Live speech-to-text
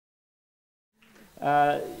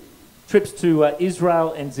trips to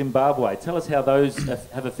Israel and Zimbabwe. Tell us how those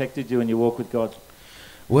have affected you in your walk with God.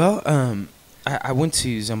 Well, I went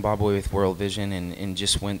to Zimbabwe with World Vision and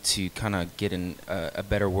just went to kind of get a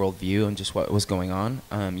better world view and just what was going on.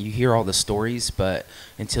 You hear all the stories, but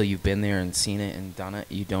until you've been there and seen it and done it,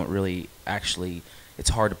 you don't really actually,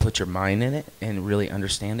 it's hard to put your mind in it and really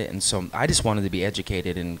understand it. And so I just wanted to be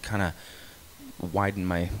educated and kind of widen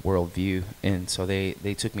my world view. And so they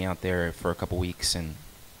took me out there for a couple weeks. And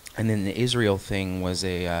then the Israel thing was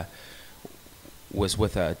was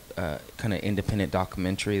with a kind of independent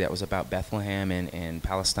documentary that was about Bethlehem and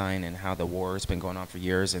Palestine and how the war has been going on for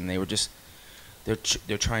years, and they were just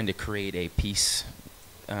they're trying to create a peace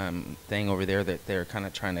thing over there, that they're kind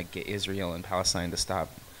of trying to get Israel and Palestine to stop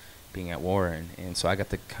being at war, and so I got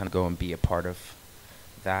to kind of go and be a part of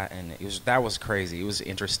that, and that was crazy. It was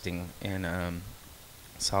interesting, and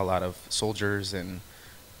saw a lot of soldiers and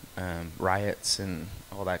riots and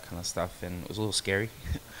all that kind of stuff, and it was a little scary.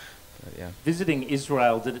 But, yeah. Visiting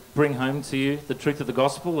Israel, did it bring home to you the truth of the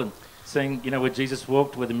gospel and seeing, where Jesus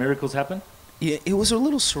walked, where the miracles happened? Yeah, it was a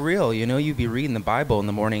little surreal. You'd be reading the Bible in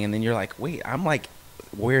the morning, and then you're like, wait, I'm like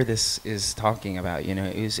where this is talking about.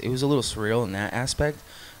 It was a little surreal in that aspect.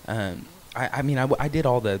 I did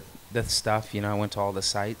all the stuff. I went to all the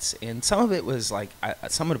sites, and some of it was like,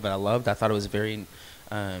 some of it I loved. I thought it was very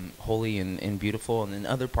holy and beautiful, and then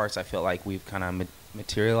other parts I felt like we've kind of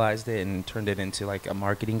materialized it and turned it into like a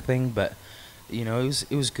marketing thing. But it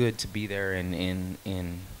was good to be there and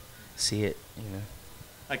see it.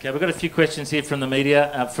 Okay, we've got a few questions here from the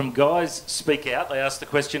media. From Guys Speak Out, they asked the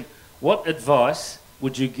question, what advice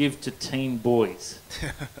would you give to teen boys?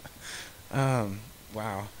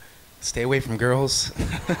 Wow. Stay away from girls.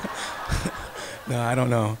 No, I don't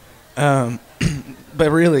know. But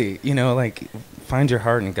really, like, find your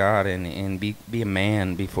heart in God and be a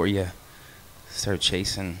man before you start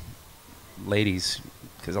chasing ladies.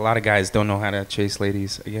 Because a lot of guys don't know how to chase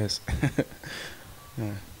ladies, I guess.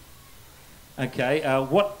 Yeah. Okay,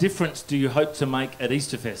 what difference do you hope to make at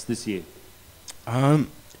Easterfest this year? I'm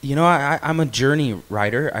a journey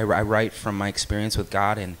writer. I write from my experience with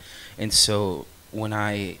God, and so when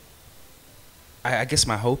I guess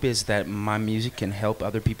my hope is that my music can help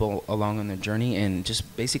other people along on their journey and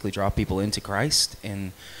just basically draw people into Christ,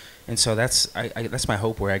 and so that's my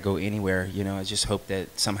hope where I go anywhere. I just hope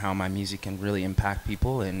that somehow my music can really impact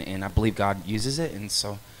people, and I believe God uses it, and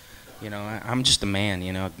so. I'm just a man,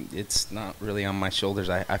 it's not really on my shoulders.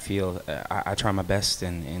 I feel I try my best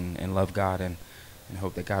and love God and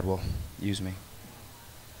hope that God will use me.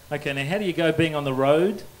 Okay, now how do you go being on the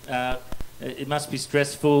road? It must be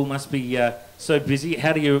stressful, must be so busy.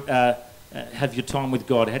 How do you have your time with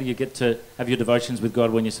God? How do you get to have your devotions with God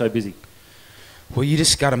when you're so busy? Well, you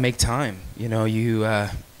just got to make time.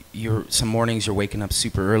 Some mornings you're waking up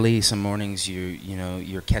super early. Some mornings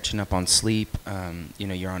you're catching up on sleep.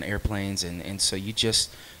 You're on airplanes, and so you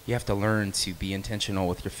have to learn to be intentional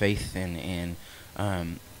with your faith and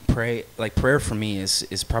pray. Like, prayer for me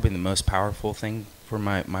is probably the most powerful thing for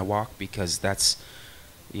my walk, because that's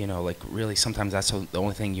really sometimes that's the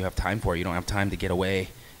only thing you have time for. You don't have time to get away,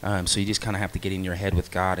 so you just kind of have to get in your head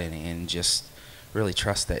with God and just really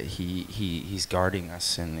trust that He's guarding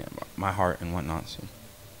us and my heart and whatnot. So.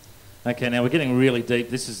 Okay, now we're getting really deep.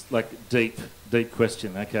 This is like deep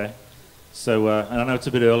question, okay? So, and I know it's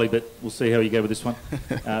a bit early, but we'll see how you go with this one.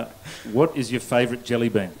 What is your favourite jelly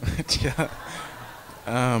bean?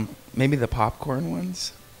 Maybe the popcorn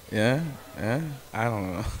ones. Yeah, I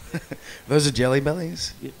don't know. Those are Jelly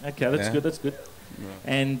Bellies? Yeah, okay, that's good. Yeah.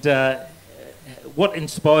 And what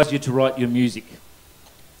inspires you to write your music?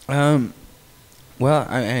 Well,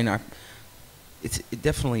 it's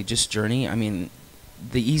definitely just journey. I mean,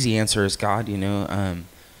 the easy answer is God,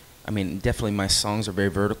 definitely my songs are very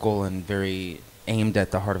vertical and very aimed at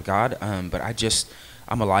the heart of God. But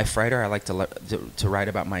I'm a life writer. I like to write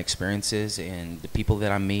about my experiences and the people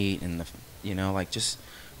that I meet and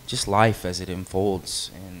just life as it unfolds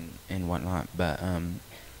and whatnot. But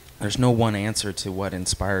there's no one answer to what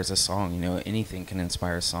inspires a song. Anything can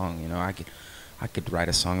inspire a song. I could write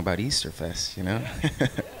a song about Easterfest.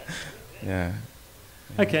 Yeah.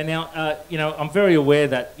 Okay, now, I'm very aware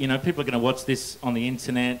that, people are going to watch this on the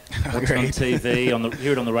internet, watch it on TV,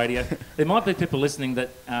 hear it on the radio. There might be people listening that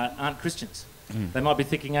aren't Christians. They might be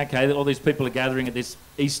thinking, okay, all these people are gathering at this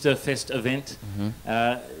Easterfest event.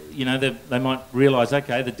 Mm-hmm. They might realise,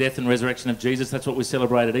 okay, the death and resurrection of Jesus, that's what we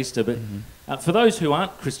celebrate at Easter. But for those who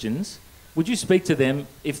aren't Christians, would you speak to them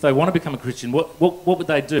if they want to become a Christian? What would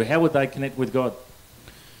they do? How would they connect with God?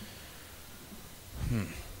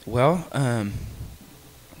 Well,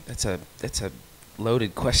 that's a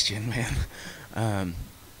loaded question, man. I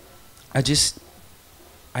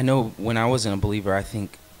know when I wasn't a believer, I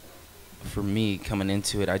think for me coming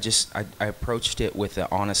into it, I approached it with an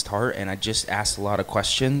honest heart, and I just asked a lot of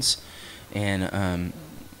questions, and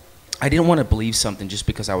I didn't want to believe something just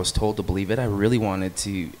because I was told to believe it. I really wanted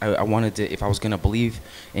to. I wanted to. If I was going to believe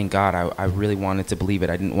in God, I really wanted to believe it.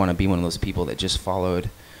 I didn't want to be one of those people that just followed,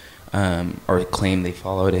 or claimed they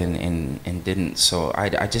followed and didn't. So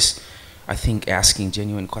I think asking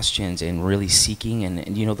genuine questions and really seeking,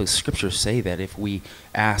 and you know, the scriptures say that if we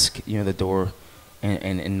ask, you know, the door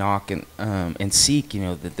and knock and seek, you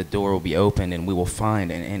know, that the door will be opened and we will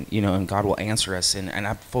find, and you know, and God will answer us, and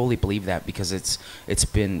I fully believe that because it's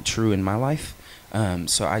been true in my life.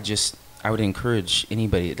 So I would encourage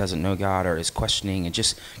anybody that doesn't know God or is questioning, and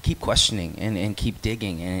just keep questioning and keep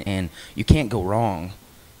digging, and you can't go wrong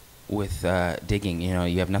with digging. You know,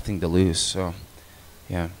 you have nothing to lose. So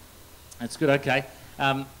yeah. That's good. Okay.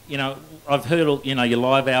 You know, I've heard all, you know, your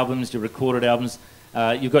live albums, your recorded albums.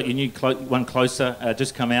 You've got your new one, Closer,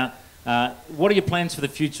 just come out. What are your plans for the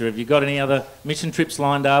future? Have you got any other mission trips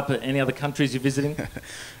lined up? Any other countries you're visiting?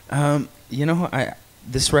 You know,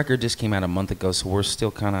 this record just came out a month ago, so we're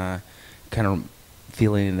still kind of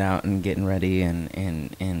feeling it out and getting ready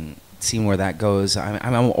and seeing where that goes.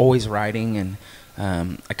 I'm always writing, and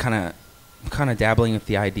I kind of dabbling with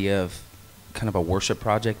the idea of kind of a worship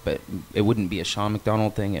project, but it wouldn't be a Shawn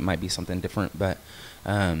McDonald thing. It might be something different, but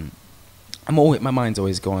my mind's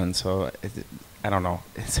always going, so I don't know.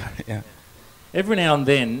 Yeah. Every now and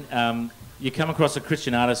then, you come across a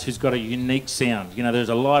Christian artist who's got a unique sound. You know, there's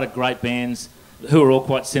a lot of great bands who are all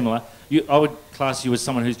quite similar. I would class you as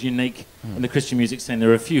someone who's unique in the Christian music scene.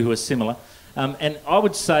 There are a few who are similar, and I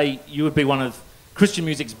would say you would be one of Christian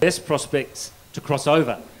music's best prospects to cross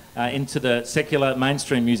over into the secular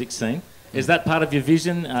mainstream music scene. Is that part of your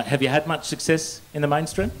vision? Have you had much success in the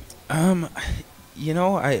mainstream? You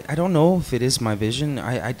know, I don't know if it is my vision.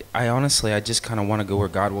 I honestly, I just kind of want to go where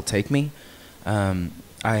God will take me.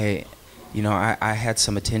 I had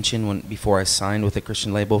some attention before I signed with a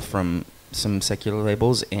Christian label from some secular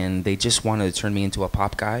labels, and they just wanted to turn me into a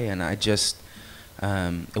pop guy, and I just,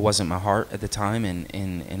 it wasn't my heart at the time, and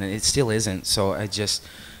it still isn't. So I just,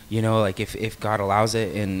 you know, like if God allows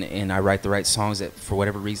it and I write the right songs that for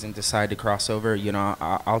whatever reason decide to cross over, you know,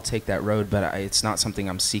 I'll take that road, but it's not something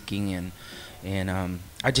I'm seeking, and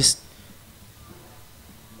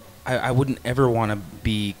I wouldn't ever want to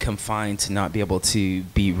be confined to not be able to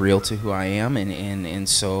be real to who I am, and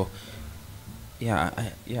so yeah.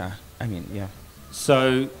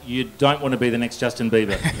 So you don't want to be the next Justin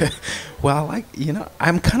Bieber? Well, you know,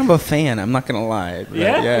 I'm kind of a fan. I'm not gonna lie.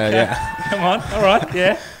 Yeah. Yeah. Okay. Yeah. Come on. All right.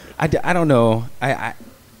 Yeah. I don't know. A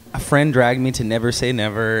friend dragged me to Never Say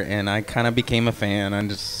Never, and I kind of became a fan.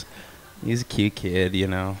 He's a cute kid, you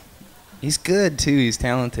know. He's good too. He's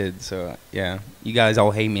talented. So yeah, you guys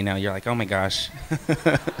all hate me now. You're like, oh my gosh.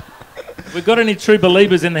 We've got any true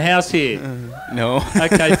believers in the house here? No.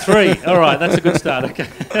 Okay, 3. All right, that's a good start. Okay.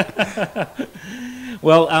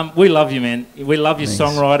 Well, we love you, man. We love your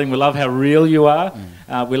songwriting. We love how real you are.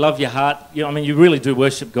 We love your heart. You know, I mean, you really do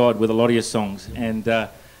worship God with a lot of your songs, and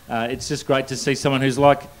it's just great to see someone who's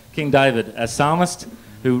like King David, a psalmist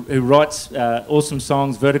who writes awesome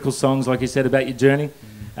songs, vertical songs, like you said, about your journey.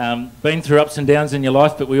 Been through ups and downs in your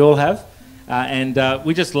life, but we all have. And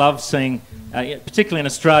we just love seeing, particularly in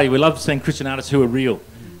Australia, we love seeing Christian artists who are real,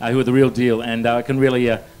 who are the real deal. And I can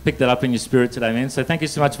really pick that up in your spirit today, man. So thank you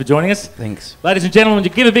so much for joining us. Thanks. Ladies and gentlemen,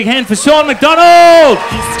 would you give a big hand for Shawn McDonald?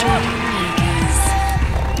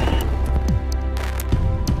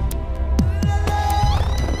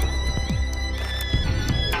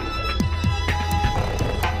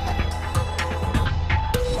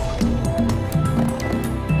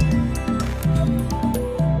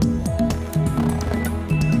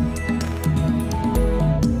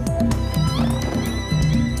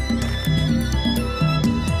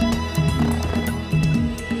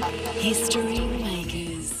 History